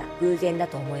であれば偶然だ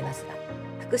と思いますが、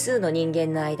複数の人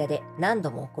間の間で何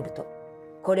度も起こると、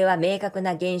これは明確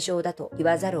な現象だと言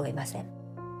わざるを得ません。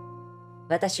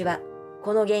私は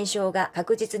この現象が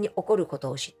確実に起こること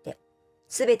を知って、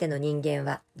すべての人間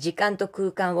は時間と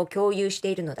空間を共有し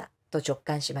ているのだと直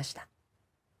感しました。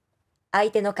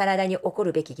相手の体に起こ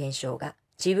るべき現象が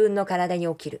自分の体に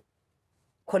起きる。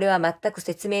これは全く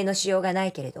説明のしようがな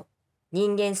いけれど、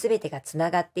人間すべてがつ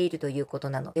ながっているということ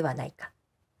なのではないか。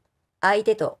相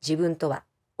手と自分とは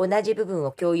同じ部分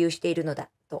を共有しているのだ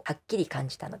とはっきり感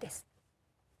じたのです。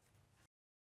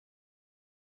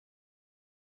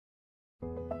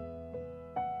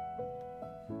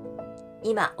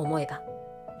今思えば、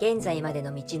現在まで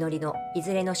の道のりのい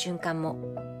ずれの瞬間も、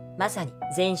まさに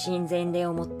全身全霊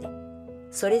をもって、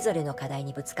それぞれの課題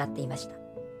にぶつかっていました。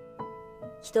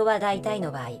人は大体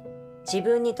の場合、自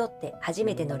分にとって初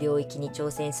めての領域に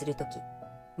挑戦するとき、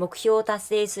目標を達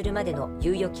成するまでの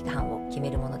猶予期間を決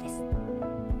めるもので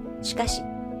す。しかし、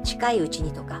近いうち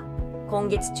にとか、今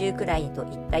月中くらいにと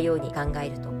いったように考え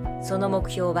ると、その目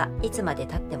標はいつまで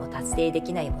経っても達成で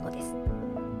きないものです。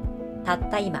たっ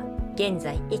た今、現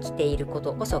在生きているこ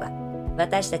とこそが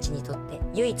私たちにとって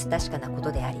唯一確かなこと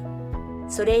であり、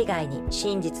それ以外に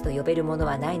真実と呼べるもの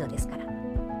はないのですから、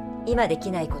今で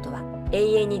きないことは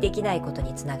永遠にできないこと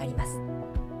につながります。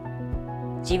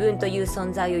自分という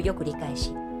存在をよく理解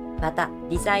し、また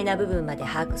微細な部分まで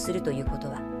把握するということ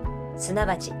は、すな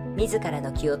わち自ら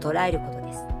の気を捉えること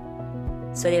です。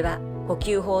それは呼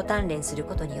吸法を鍛錬する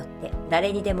ことによって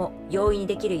誰にでも容易に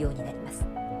できるようになります。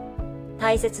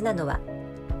大切なのは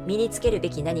身につけるべ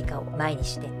き何かを前に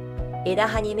して枝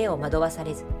葉に目を惑わさ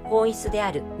れず、本質で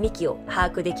ある幹を把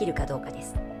握できるかどうかで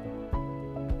す。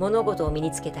物事を身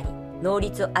につけたり能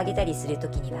率を上げたりすると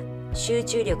きには集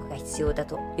中力が必要だ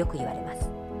とよく言われます。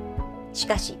し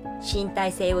かし身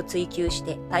体性を追求し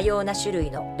て多様な種類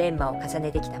の練磨を重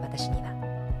ねてきた私に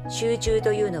は、集中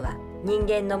というのは人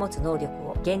間の持つ能力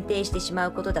を限定してしま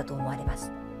うことだと思われま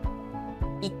す。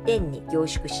一点に凝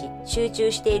縮し集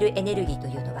中しているエネルギーと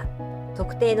いうのは、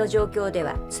特定の状況で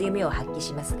は強みを発揮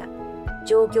しますが、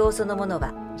状況そのもの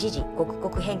は時々刻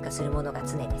々変化するものが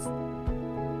常で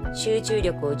す。集中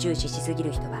力を重視しすぎ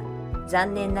る人は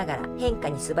残念ながら変化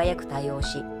に素早く対応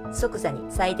し、即座に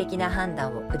最適な判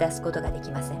断を下すことができ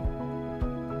ませ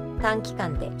ん。短期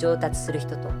間で上達する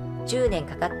人と10年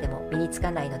かかっても身につ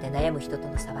かないので悩む人と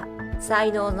の差は、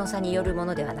才能の差によるも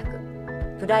のではなく、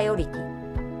プライオリテ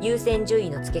ィ、優先順位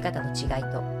のつけ方の違い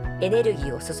とエネルギ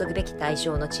ーを注ぐべき対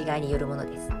象の違いによるもの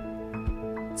です。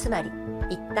つまり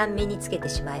一旦身につけて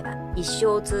しまえば一生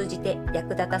を通じて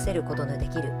役立たせることので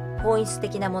きる本質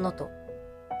的なものと、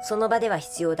その場では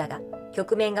必要だが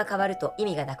局面が変わると意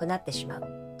味がなくなってしま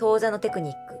う当座のテクニ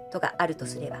ックとがあると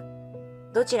すれば、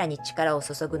どちらに力を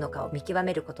注ぐのかを見極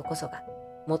めることこそが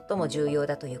最も重要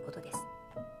だということです。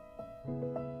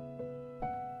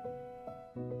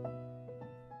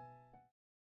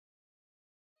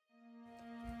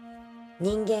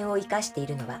人間を生かしてい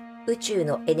るのは宇宙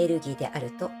のエネルギーであ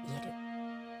ると言える。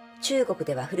中国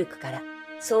では古くから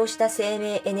そうした生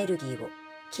命エネルギーを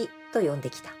気と呼ん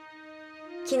できた。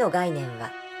気の概念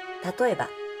は、例えば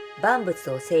万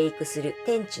物を生育する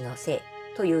天地の生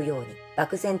というように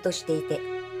漠然としていて、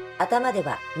頭で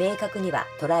は明確には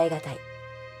捉えがたい。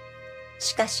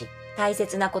しかし大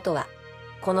切なことは、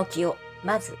この気を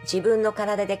まず自分の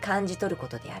体で感じ取るこ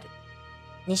とである。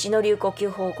西野流呼吸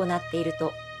法を行っている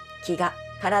と、気が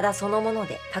体そのもの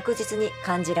で確実に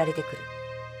感じられてくる。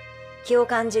気を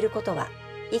感じることは、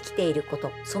生きているこ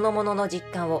とそのものの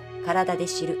実感を体で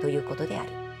知るということである。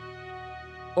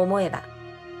思えば、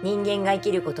人間が生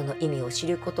きることの意味を知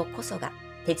ることこそが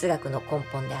哲学の根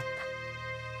本であっ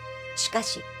た。しか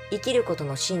し、生きること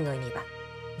の真の意味は、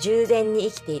従前に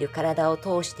生きている体を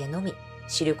通してのみ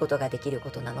知ることができる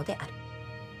ことなのである。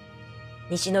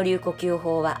西野流呼吸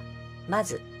法は、ま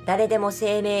ず誰でも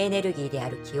生命エネルギーであ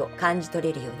る気を感じ取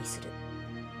れるようにする。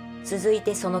続い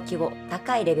てその気を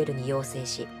高いレベルに養成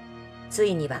し、つ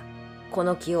いにはこ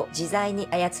の気を自在に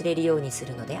操れるようにす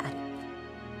るのである。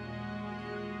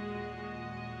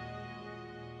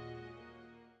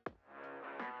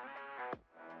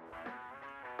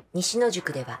西野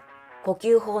塾では呼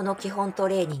吸法の基本ト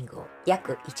レーニングを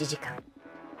約1時間、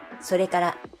それか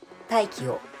ら待機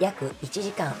を約1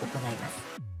時間行います。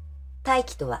待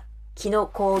機とは気の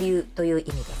交流という意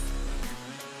味です。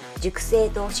塾生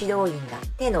と指導員が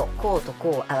手の甲と甲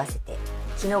を合わせて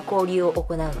気の交流を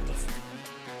行うのです。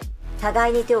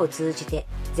互いに手を通じて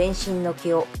全身の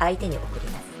気を相手に送り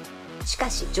ます。しか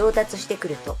し上達してく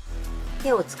ると、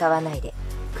手を使わないで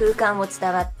空間を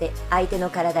伝わって相手の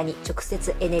体に直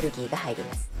接エネルギーが入り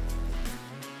ます。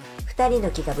二人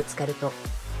の気がぶつかると、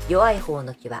弱い方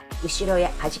の気は後ろ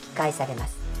へ弾き返されま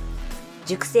す。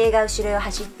塾生が後ろへ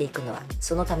走っていくのは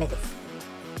そのためです。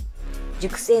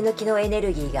塾生の気のエネ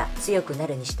ルギーが強くな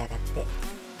るに従って、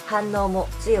反応も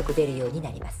強く出るように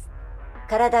なります。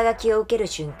体が気を受ける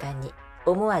瞬間に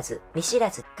思わず見知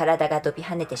らず体が飛び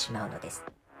跳ねてしまうのです。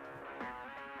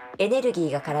エネルギ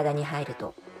ーが体に入る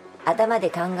と、頭で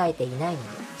考えていないのに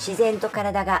自然と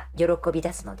体が喜び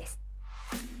出すのです。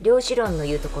量子論の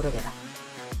言うところでは、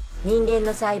人間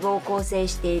の細胞を構成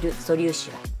している素粒子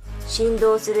は振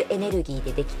動するエネルギー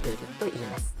でできていると言い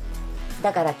ます。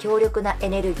だから強力なエ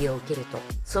ネルギーを受けると、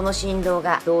その振動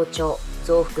が同調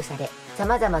増幅され、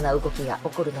様々な動きが起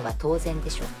こるのは当然で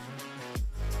しょう。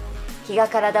気が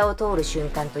体を通る瞬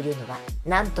間というのは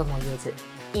何とも言えず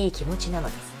いい気持ちなの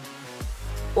です。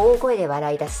大声で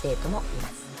笑い出す生徒もいま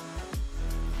す。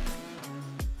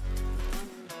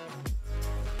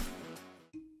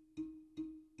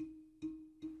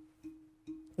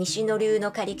西野流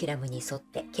のカリキュラムに沿っ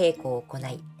て稽古を行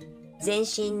い、全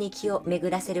身に気を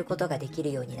巡らせることができ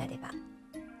るようになれば、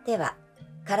手は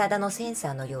体のセンサ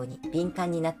ーのように敏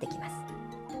感になってきま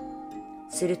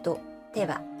す。すると手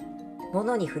は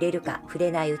物に触れるか触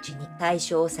れないうちに対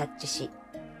象を察知し、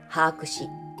把握し、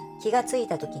気がつい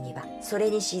た時にはそ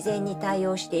れに自然に対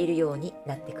応しているように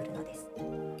なってくるのです。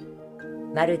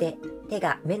まるで手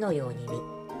が目のように見、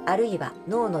あるいは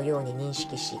脳のように認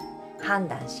識し、判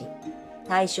断し、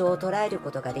対象を捉えるこ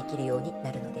とができるように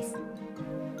なるのです。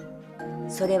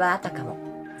それはあたかも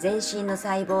全身の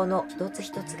細胞の一つ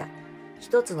一つが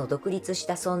一つの独立し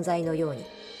た存在のように、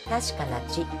確かな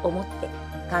知を持って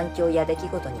環境や出来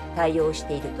事に対応し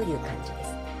ているという感じで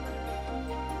す。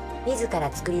自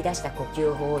ら作り出した呼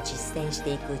吸法を実践し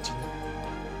ていくうちに、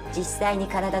実際に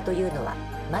体というのは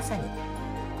まさに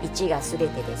1が全て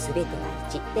で全てが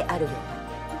1であるよ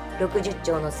うな60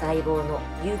兆の細胞の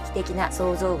有機的な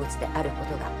創造物であるこ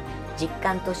とが実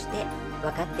感として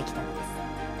分かってきたのです。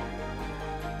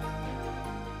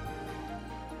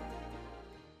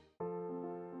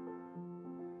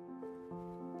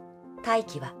大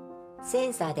気はセ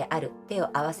ンサーである手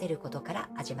を合わせることから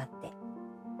始まって、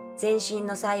全身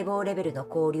の細胞レベルの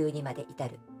交流にまで至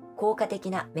る効果的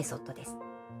なメソッドです。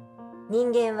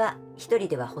人間は一人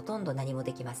ではほとんど何も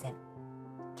できません。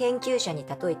研究者に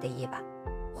例えて言えば、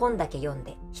本だけ読ん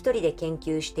で一人で研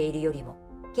究しているよりも、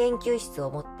研究室を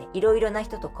持っていろいろな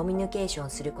人とコミュニケーション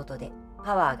することで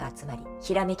パワーが集まり、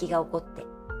ひらめきが起こって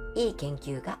いい研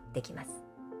究ができます。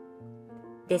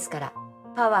ですから、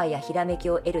パワーやひらめき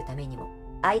を得るためにも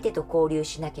相手と交流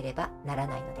しなければなら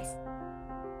ないのです。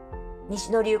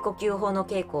西野流呼吸法の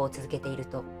稽古を続けている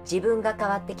と自分が変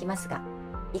わってきますが、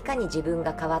いかに自分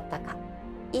が変わったか、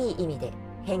いい意味で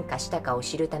変化したかを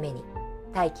知るために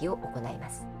待機を行いま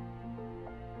す。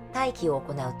待機を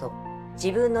行うと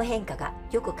自分の変化が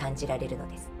よく感じられるの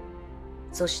です。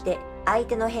そして相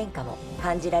手の変化も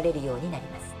感じられるようになり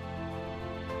ます。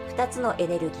2つのエ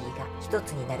ネルギーが1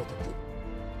つになるとき、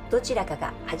どちらか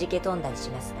が弾け飛んだりし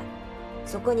ますが、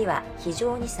そこには非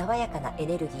常に爽やかなエ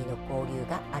ネルギーの交流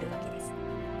があるわけです。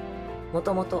も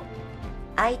ともと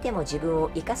相手も自分を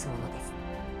生かすものです。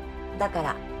だか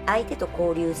ら相手と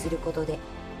交流することで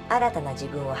新たな自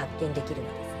分を発見できるの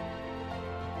で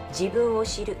す。自分を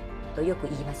知るとよく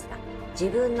言いますが、自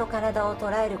分の体を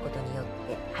捉えることによっ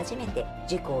て初めて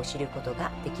自己を知ること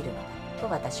ができるのだと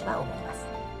私は思います。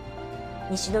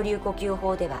西野流呼吸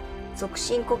法では促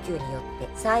進呼吸によって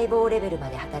細胞レベルま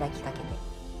で働きかけて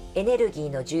エネルギー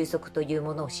の充足という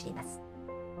ものを知ります。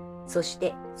そし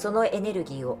てそのエネル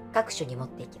ギーを各所に持っ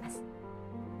ていきます。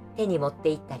手に持って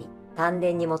いったり、丹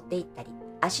田に持っていったり、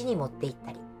足に持っていっ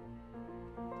たり。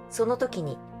その時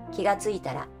に気がつい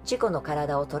たら自己の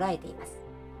体を捉えています。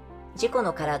自己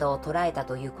の体を捉えた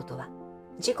ということは、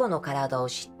自己の体を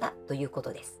知ったというこ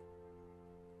とです。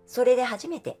それで初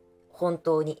めて本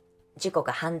当に自己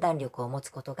が判断力を持つ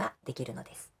ことができるの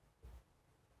です。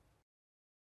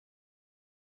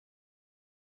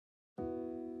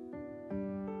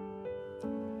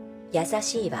優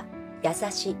しいは優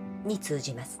しに通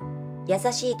じます。優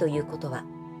しいということは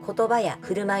言葉や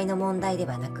振る舞いの問題で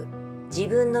はなく、自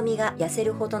分の身が痩せ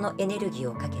るほどのエネルギー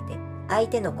をかけて相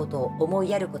手のことを思い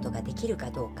やることができる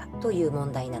かどうかという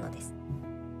問題なのです。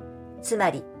つま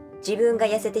り自分が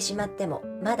痩せてしまっても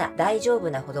まだ大丈夫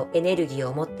なほどエネルギー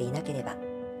を持っていなければ、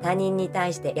他人に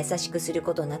対して優しくする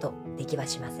ことなどできは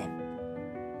しません。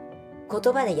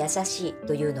言葉で優しい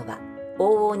というのは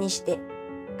往々にして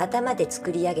頭で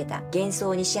作り上げた幻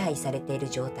想に支配されている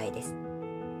状態です。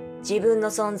自分の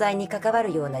存在に関わ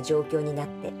るような状況になっ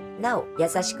てなお優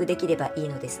しくできればいい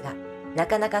のですが、な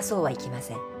かなかそうはいきま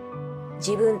せん。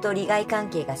自分と利害関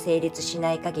係が成立し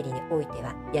ない限りにおいて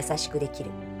は優しくできる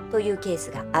というケー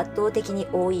スが圧倒的に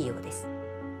多いようです。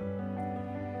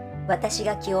私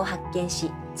が気を発見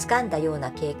し掴んだよう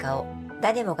な経過を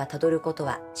誰もがたどること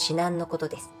は至難のこと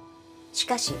です。し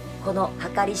かしこの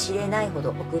計り知れないほ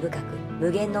ど奥深く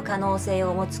無限の可能性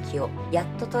を持つ気をやっ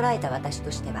と捉えた私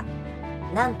としては、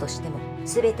何としても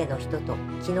全ての人と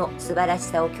気の素晴らし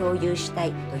さを共有した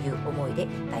いという思いでいっ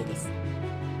ぱいです。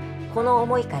この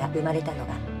思いから生まれたの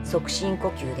が促進呼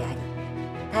吸であり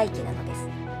大気なので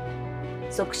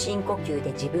す。促進呼吸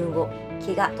で自分を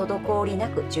気が滞りな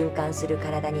く循環する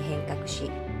体に変革し、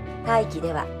大気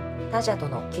では他者と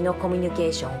の気のコミュニケ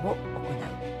ーションを行う。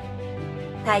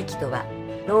大気とは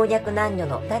老若男女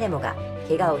の誰もが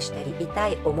怪我をしたり痛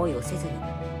い思いをせずに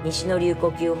西野流呼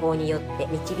吸法によって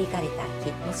導かれた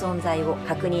気の存在を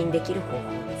確認できる方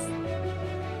法です。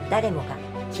誰もが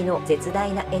気の絶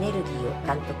大なエネルギーを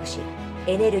監督し、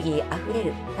エネルギーあふれ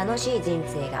る楽しい人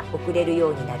生が送れる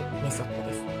ようになるメソッド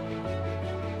です。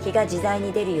気が自在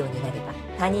に出るようになれば、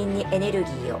他人にエネルギ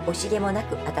ーを惜しげもな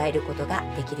く与えることが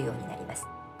できるようになります。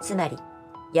つまり、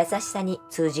優しさに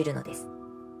通じるのです。